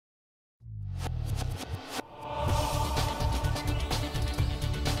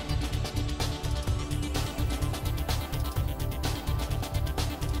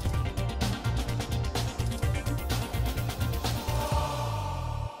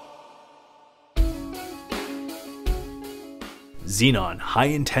Xenon High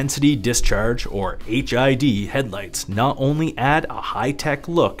Intensity Discharge, or HID headlights not only add a high-tech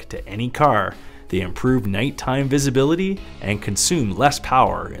look to any car, they improve nighttime visibility and consume less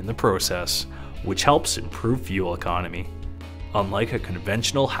power in the process, which helps improve fuel economy. Unlike a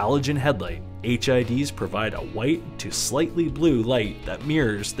conventional halogen headlight, HIDs provide a white to slightly blue light that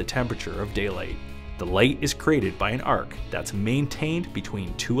mirrors the temperature of daylight. The light is created by an arc that's maintained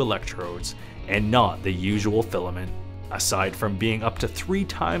between two electrodes and not the usual filament. Aside from being up to 3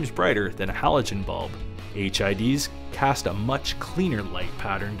 times brighter than a halogen bulb, HIDs cast a much cleaner light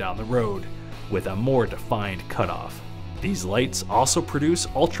pattern down the road, with a more defined cutoff. These lights also produce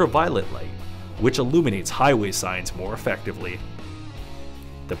ultraviolet light, which illuminates highway signs more effectively.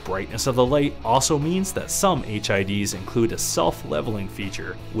 The brightness of the light also means that some HIDs include a self-leveling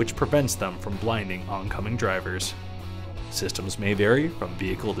feature, which prevents them from blinding oncoming drivers. Systems may vary from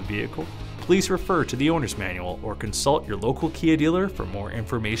vehicle to vehicle. Please refer to the owner's manual or consult your local Kia dealer for more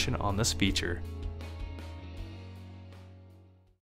information on this feature.